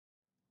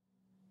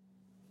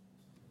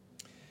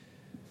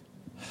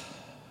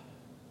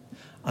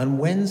On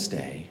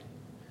Wednesday,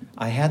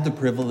 I had the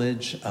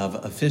privilege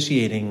of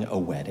officiating a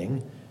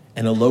wedding,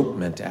 an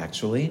elopement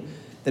actually,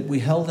 that we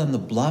held on the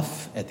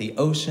bluff at the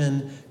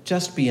ocean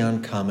just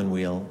beyond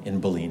Commonweal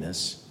in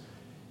Bolinas.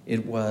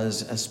 It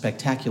was a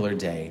spectacular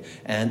day,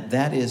 and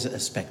that is a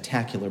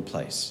spectacular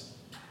place.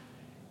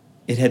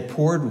 It had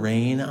poured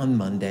rain on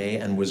Monday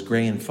and was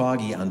gray and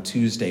foggy on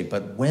Tuesday,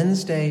 but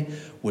Wednesday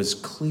was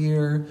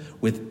clear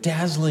with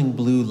dazzling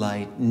blue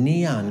light,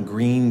 neon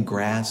green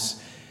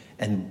grass,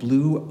 and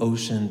blue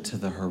ocean to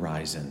the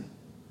horizon.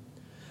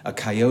 A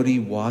coyote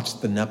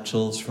watched the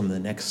nuptials from the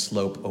next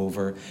slope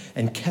over,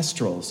 and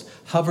kestrels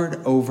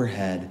hovered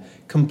overhead,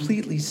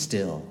 completely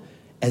still,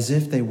 as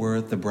if they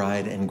were the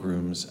bride and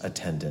groom's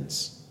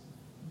attendants.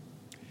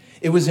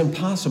 It was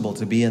impossible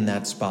to be in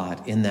that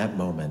spot, in that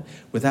moment,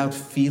 without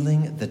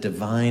feeling the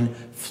divine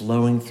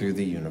flowing through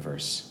the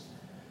universe.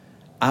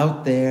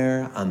 Out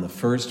there on the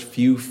first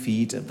few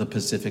feet of the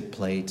Pacific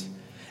Plate,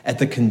 at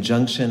the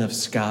conjunction of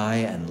sky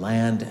and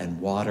land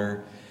and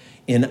water,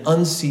 in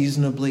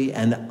unseasonably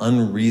and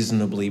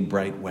unreasonably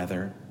bright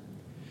weather.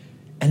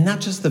 And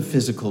not just the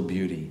physical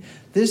beauty.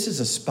 This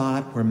is a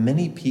spot where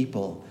many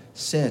people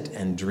sit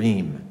and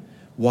dream,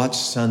 watch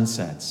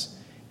sunsets,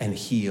 and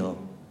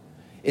heal.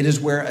 It is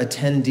where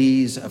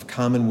attendees of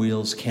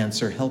Commonweal's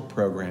Cancer Help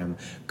Program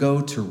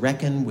go to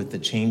reckon with the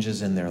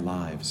changes in their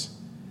lives.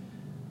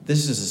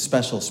 This is a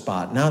special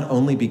spot, not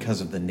only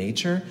because of the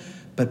nature,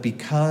 but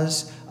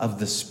because of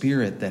the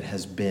spirit that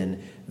has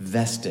been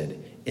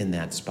vested in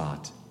that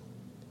spot.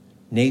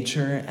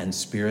 Nature and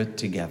spirit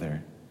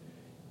together.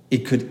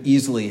 It could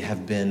easily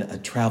have been a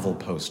travel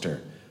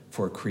poster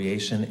for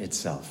creation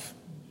itself.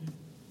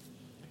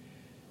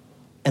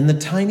 And the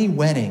tiny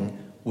wedding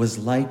was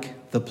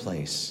like the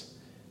place,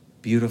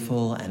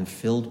 beautiful and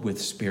filled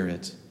with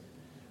spirit.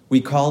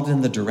 We called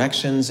in the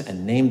directions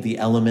and named the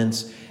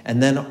elements,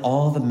 and then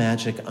all the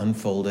magic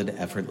unfolded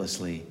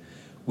effortlessly,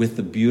 with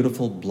the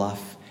beautiful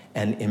bluff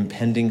and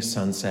impending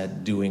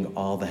sunset doing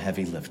all the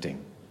heavy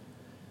lifting.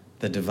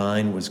 The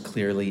divine was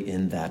clearly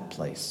in that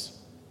place.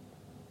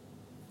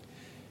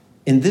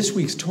 In this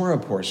week's Torah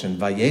portion,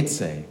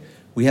 YHWH,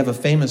 we have a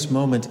famous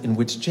moment in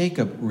which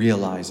Jacob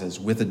realizes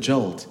with a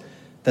jolt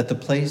that the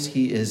place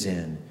he is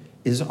in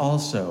is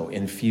also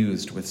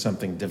infused with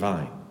something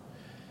divine.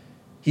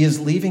 He is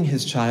leaving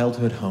his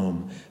childhood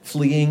home,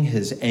 fleeing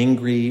his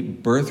angry,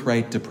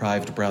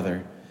 birthright-deprived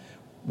brother,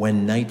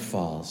 when night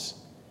falls.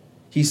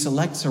 He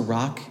selects a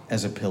rock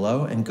as a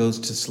pillow and goes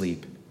to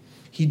sleep.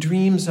 He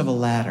dreams of a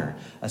ladder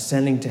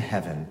ascending to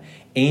heaven,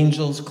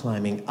 angels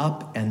climbing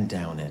up and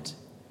down it.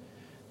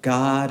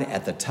 God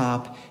at the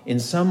top in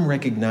some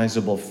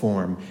recognizable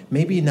form,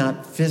 maybe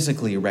not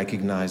physically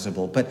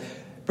recognizable, but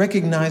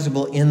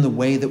recognizable in the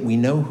way that we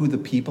know who the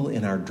people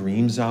in our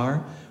dreams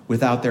are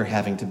without there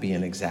having to be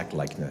an exact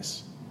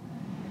likeness.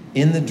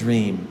 In the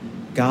dream,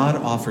 God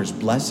offers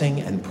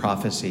blessing and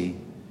prophecy,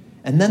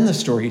 and then the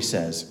story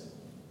says,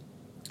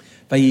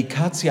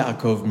 Vayikatz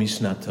Yaakov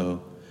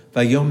mishnato,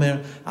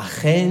 vayomer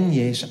achen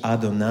yesh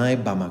Adonai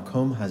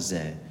bamakom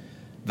hazeh,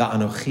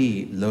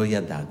 va'anochi lo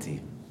yadati.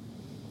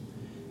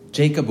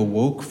 Jacob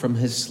awoke from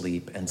his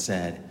sleep and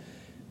said,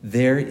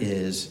 there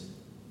is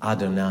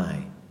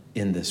Adonai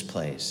in this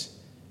place,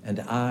 and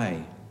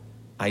I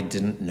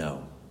didn't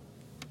know.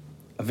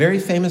 A very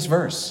famous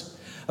verse,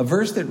 a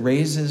verse that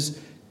raises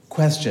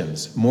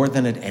questions more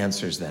than it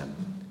answers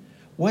them.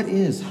 What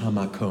is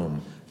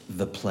Hamakom,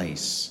 the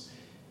place?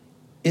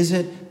 Is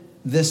it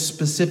this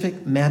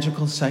specific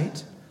magical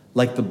site,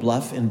 like the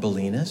bluff in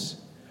Bolinas?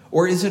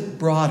 Or is it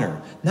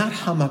broader, not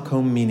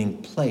Hamakom meaning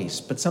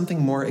place, but something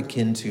more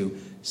akin to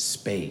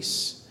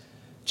space?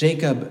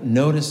 Jacob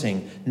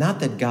noticing not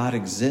that God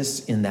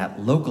exists in that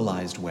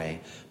localized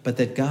way, but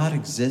that God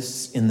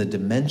exists in the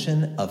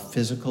dimension of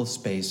physical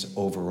space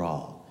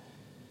overall.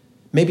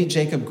 Maybe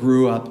Jacob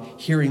grew up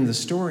hearing the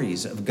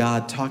stories of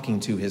God talking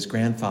to his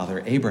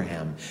grandfather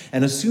Abraham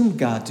and assumed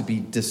God to be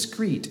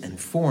discrete and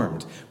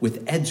formed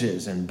with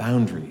edges and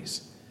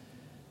boundaries,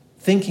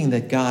 thinking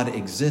that God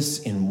exists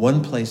in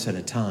one place at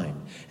a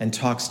time and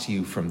talks to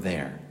you from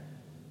there.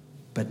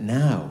 But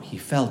now he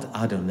felt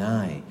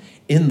Adonai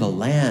in the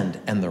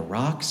land and the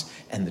rocks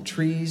and the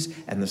trees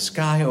and the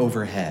sky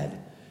overhead.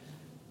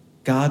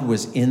 God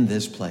was in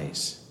this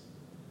place.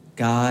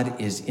 God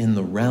is in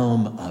the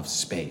realm of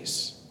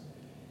space.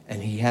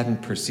 And he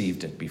hadn't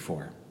perceived it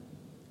before.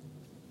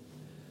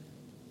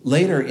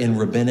 Later in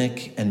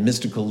rabbinic and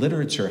mystical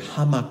literature,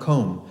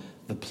 Hamakom,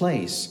 the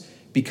place,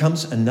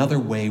 becomes another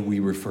way we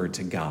refer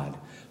to God.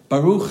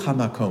 Baruch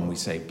Hamakom, we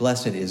say,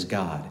 blessed is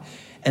God.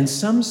 And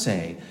some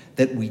say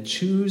that we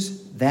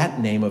choose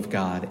that name of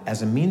God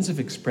as a means of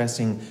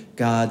expressing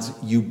God's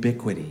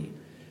ubiquity.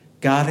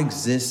 God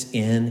exists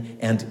in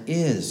and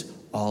is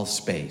all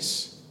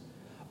space,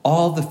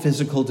 all the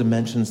physical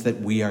dimensions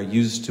that we are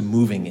used to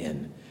moving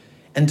in,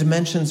 and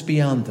dimensions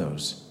beyond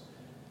those.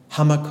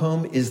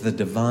 Hamakom is the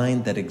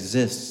divine that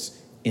exists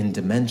in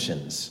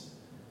dimensions.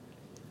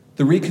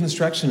 The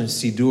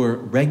Reconstructionist Siddur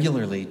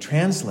regularly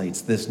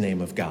translates this name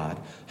of God,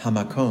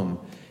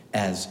 Hamakom,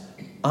 as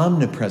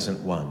omnipresent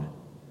one,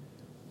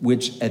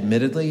 which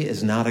admittedly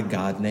is not a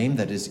God name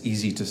that is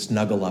easy to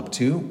snuggle up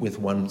to with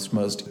one's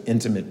most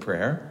intimate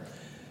prayer.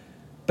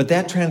 But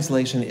that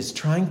translation is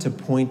trying to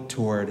point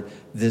toward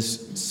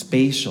this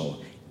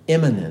spatial,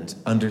 immanent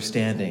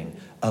understanding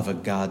of a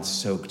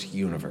God-soaked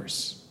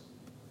universe.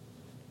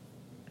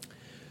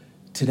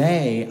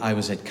 Today, I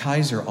was at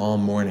Kaiser all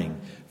morning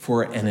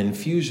for an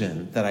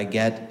infusion that I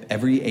get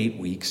every 8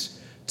 weeks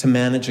to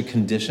manage a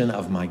condition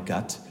of my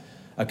gut,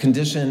 a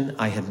condition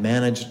I had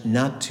managed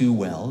not too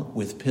well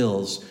with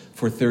pills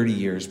for 30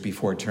 years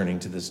before turning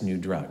to this new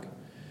drug.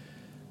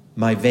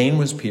 My vein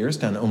was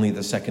pierced on only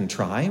the second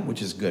try,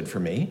 which is good for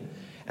me,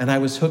 and I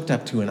was hooked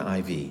up to an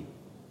IV.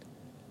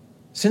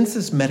 Since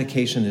this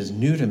medication is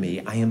new to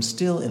me, I am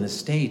still in a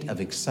state of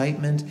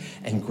excitement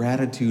and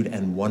gratitude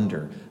and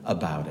wonder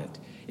about it.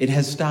 It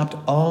has stopped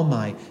all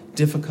my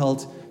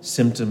difficult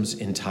symptoms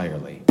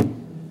entirely.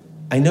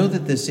 I know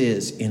that this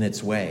is, in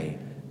its way,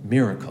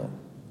 miracle.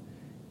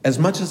 As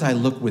much as I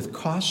look with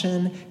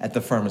caution at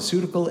the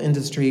pharmaceutical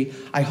industry,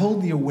 I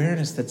hold the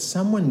awareness that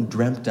someone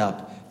dreamt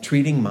up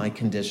treating my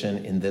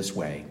condition in this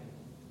way.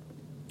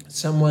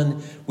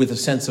 Someone with a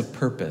sense of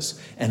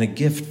purpose and a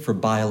gift for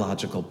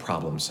biological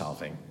problem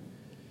solving.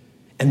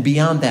 And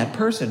beyond that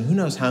person, who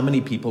knows how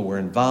many people were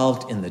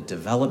involved in the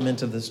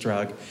development of this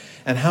drug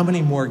and how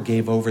many more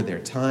gave over their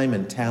time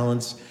and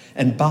talents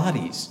and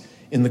bodies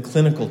in the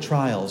clinical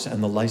trials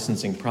and the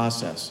licensing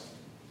process.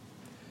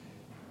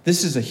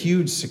 This is a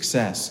huge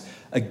success,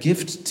 a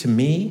gift to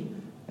me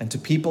and to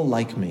people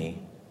like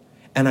me,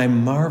 and I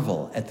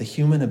marvel at the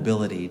human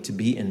ability to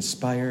be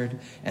inspired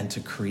and to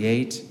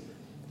create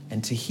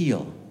and to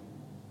heal.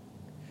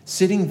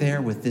 Sitting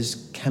there with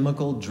this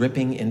chemical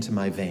dripping into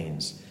my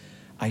veins,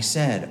 I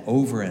said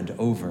over and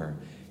over,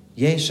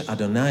 Yesh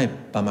Adonai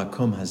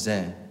b'makom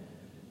hazeh,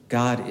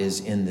 God is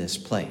in this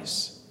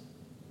place.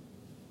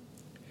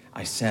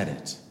 I said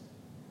it.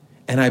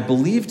 And I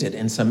believed it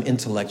in some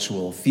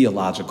intellectual,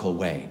 theological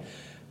way,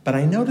 but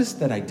I noticed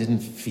that I didn't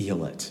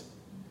feel it.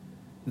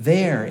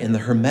 There, in the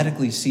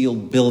hermetically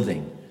sealed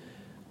building,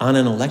 on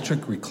an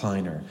electric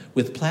recliner,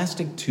 with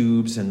plastic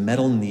tubes and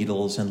metal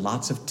needles and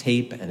lots of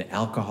tape and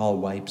alcohol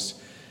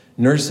wipes,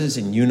 nurses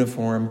in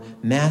uniform,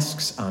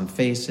 masks on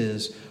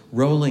faces,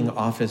 rolling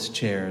office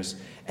chairs,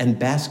 and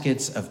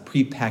baskets of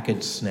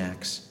prepackaged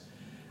snacks,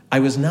 I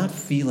was not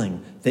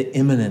feeling the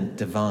immanent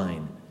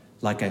divine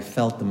like I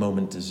felt the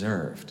moment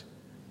deserved.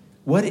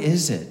 What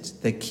is it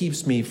that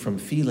keeps me from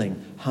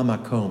feeling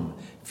hamakom,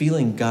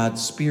 feeling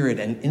God's spirit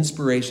and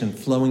inspiration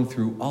flowing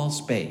through all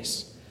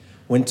space,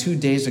 when 2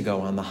 days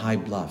ago on the high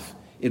bluff,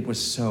 it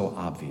was so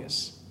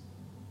obvious?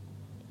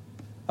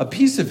 A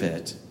piece of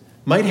it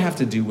might have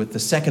to do with the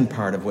second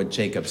part of what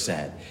Jacob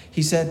said.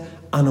 He said,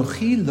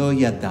 Anochi lo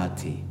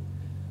yadati.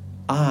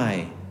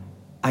 I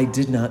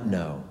did not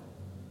know.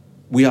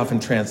 We often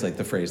translate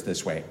the phrase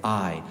this way,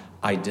 I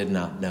did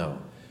not know,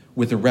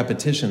 with a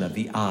repetition of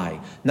the I,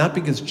 not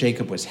because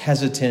Jacob was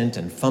hesitant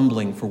and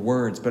fumbling for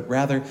words, but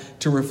rather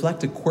to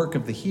reflect a quirk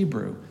of the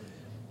Hebrew.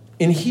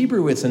 In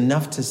Hebrew, it's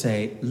enough to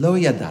say, lo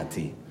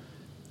yadati,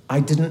 I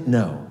didn't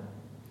know.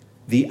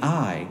 The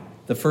I,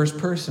 the first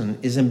person,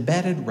 is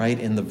embedded right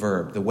in the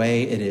verb, the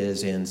way it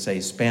is in,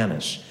 say,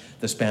 Spanish,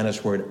 the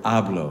Spanish word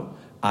hablo,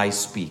 I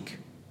speak.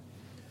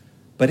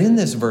 But in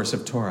this verse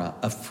of Torah,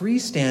 a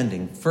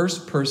freestanding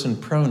first-person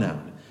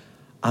pronoun,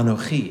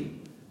 anochi,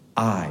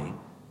 I,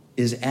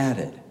 is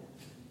added.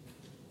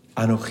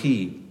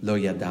 Anochi lo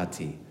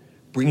yadati,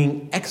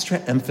 bringing extra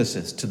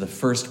emphasis to the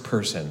first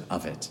person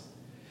of it,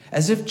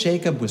 as if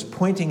Jacob was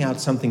pointing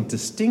out something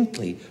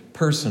distinctly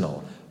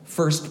personal,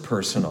 first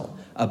personal,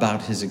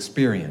 about his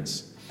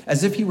experience,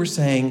 as if he were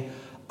saying,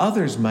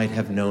 others might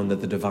have known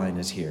that the divine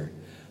is here,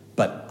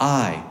 but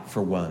I,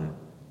 for one,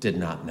 did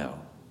not know.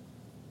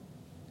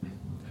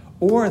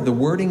 Or the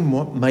wording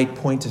might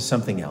point to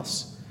something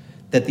else,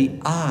 that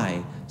the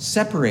I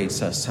separates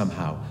us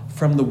somehow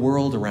from the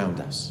world around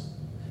us,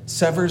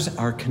 severs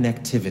our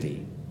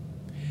connectivity.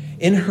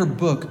 In her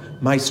book,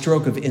 My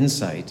Stroke of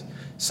Insight,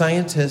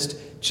 scientist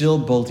Jill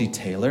Bolte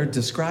Taylor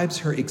describes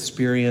her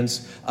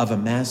experience of a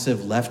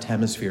massive left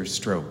hemisphere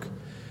stroke.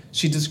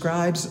 She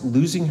describes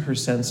losing her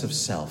sense of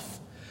self,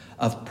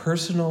 of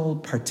personal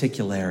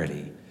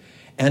particularity,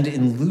 and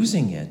in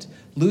losing it,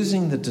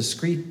 losing the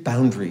discrete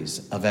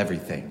boundaries of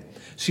everything.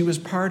 She was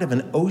part of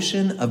an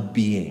ocean of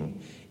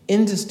being,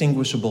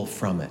 indistinguishable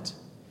from it.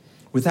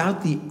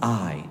 Without the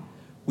I,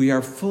 we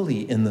are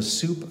fully in the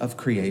soup of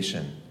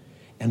creation,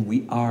 and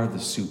we are the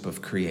soup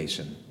of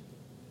creation.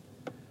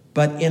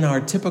 But in our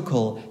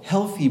typical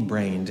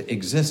healthy-brained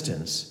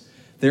existence,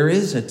 there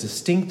is a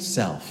distinct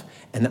self,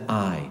 an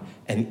I,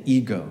 an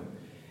ego.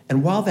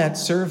 And while that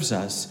serves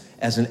us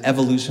as an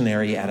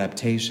evolutionary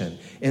adaptation,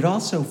 it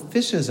also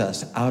fishes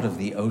us out of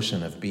the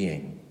ocean of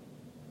being.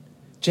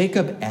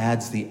 Jacob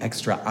adds the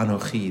extra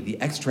anochi, the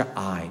extra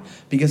I,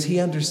 because he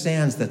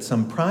understands that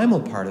some primal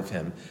part of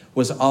him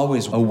was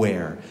always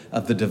aware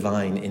of the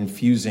divine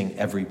infusing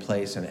every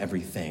place and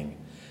everything.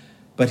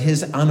 But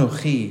his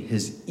anochi,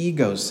 his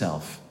ego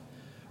self,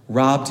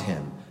 robbed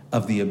him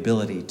of the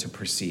ability to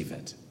perceive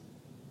it.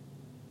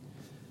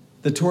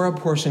 The Torah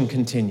portion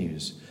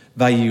continues,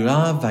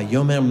 Vayira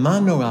vayomer ma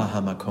nora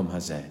hamakom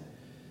hazeh.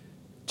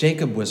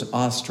 Jacob was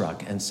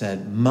awestruck and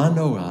said, Ma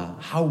nora,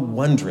 how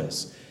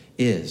wondrous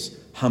is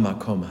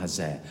hamakom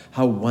hazeh.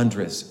 How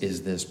wondrous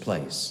is this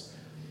place?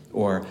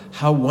 Or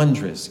how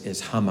wondrous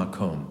is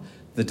hamakom,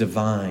 the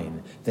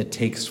divine that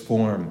takes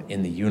form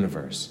in the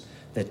universe,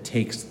 that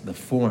takes the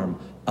form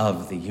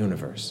of the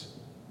universe.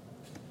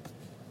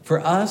 For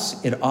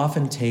us, it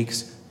often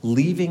takes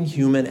leaving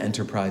human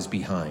enterprise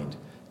behind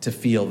to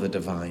feel the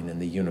divine in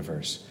the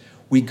universe.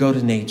 We go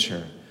to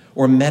nature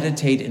or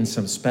meditate in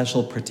some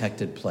special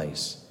protected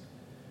place.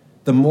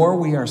 The more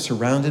we are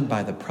surrounded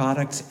by the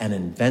products and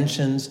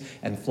inventions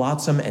and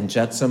flotsam and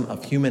jetsam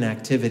of human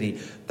activity,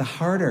 the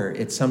harder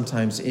it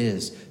sometimes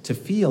is to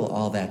feel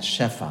all that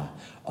shefa,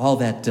 all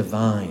that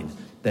divine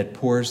that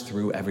pours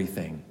through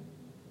everything.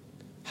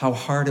 How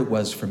hard it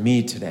was for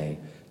me today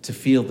to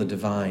feel the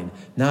divine,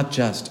 not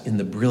just in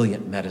the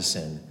brilliant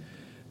medicine,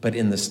 but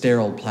in the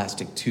sterile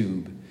plastic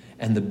tube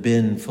and the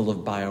bin full of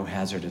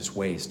biohazardous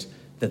waste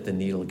that the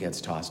needle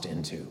gets tossed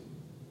into.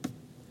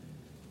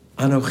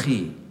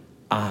 Anochi,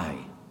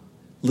 I,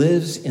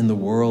 lives in the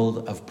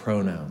world of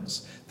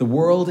pronouns, the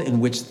world in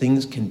which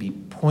things can be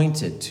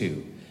pointed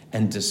to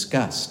and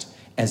discussed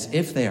as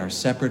if they are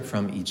separate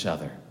from each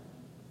other.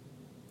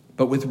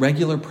 But with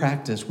regular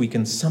practice, we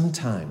can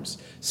sometimes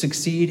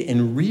succeed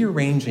in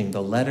rearranging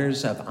the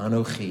letters of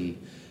Anochi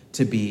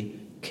to be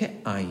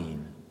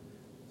ke'ayin,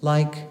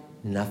 like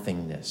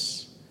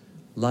nothingness,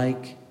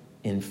 like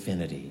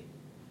infinity.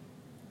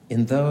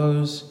 In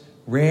those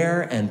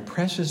rare and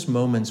precious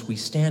moments, we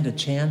stand a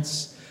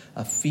chance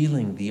of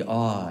feeling the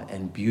awe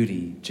and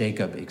beauty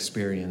Jacob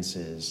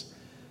experiences.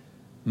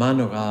 Ma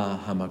nora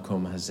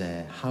hamakom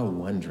hazeh, how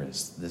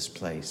wondrous this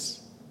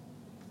place.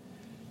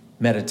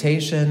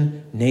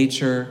 Meditation,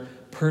 nature,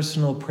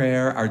 personal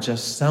prayer are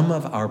just some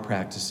of our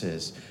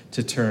practices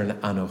to turn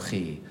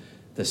Anochi,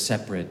 the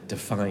separate,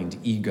 defined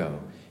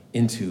ego,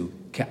 into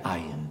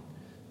ke'ayin,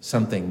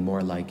 something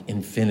more like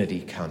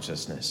infinity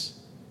consciousness.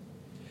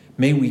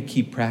 May we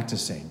keep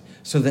practicing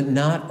so that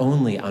not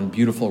only on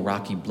beautiful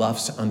rocky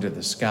bluffs under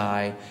the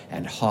sky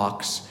and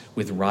hawks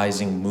with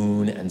rising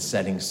moon and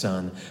setting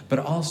sun, but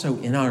also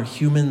in our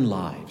human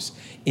lives,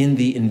 in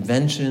the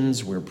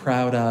inventions we're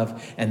proud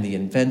of and the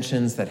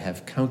inventions that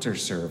have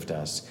counterserved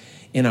us,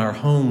 in our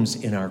homes,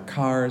 in our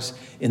cars,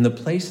 in the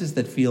places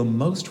that feel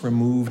most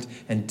removed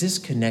and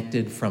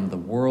disconnected from the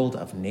world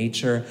of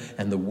nature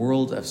and the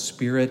world of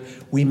spirit,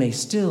 we may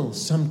still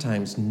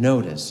sometimes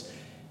notice,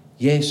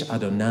 Yesh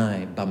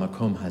Adonai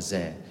bamakom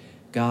hazeh,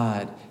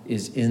 God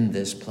is in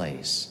this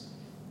place,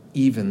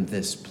 even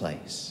this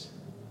place.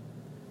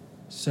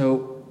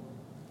 So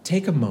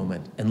take a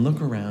moment and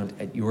look around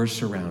at your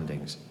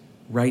surroundings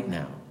right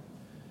now.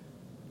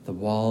 The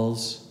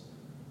walls,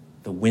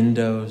 the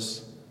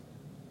windows,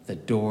 the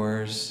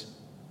doors,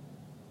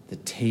 the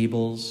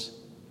tables,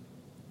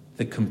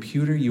 the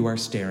computer you are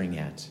staring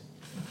at,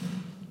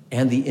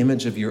 and the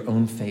image of your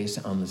own face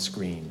on the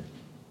screen.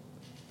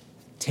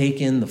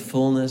 Take in the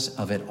fullness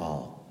of it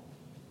all.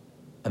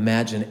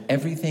 Imagine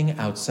everything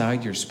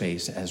outside your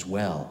space as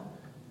well,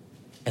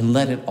 and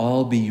let it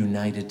all be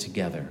united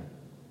together.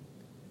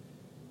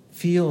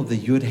 Feel the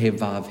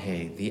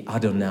YHWH, the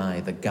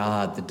Adonai, the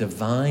God, the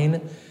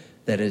divine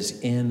that is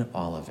in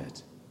all of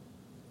it,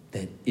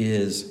 that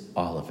is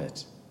all of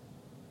it.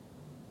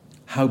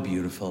 How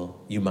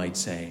beautiful, you might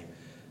say.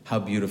 How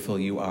beautiful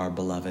you are,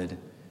 beloved.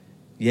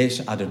 Yesh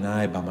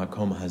Adonai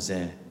bamakom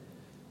hazeh,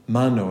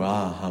 ma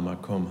nora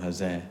hamakom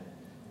hazeh.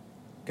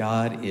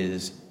 God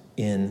is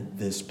in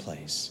this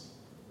place.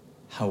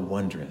 How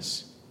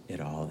wondrous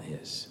it all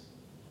is.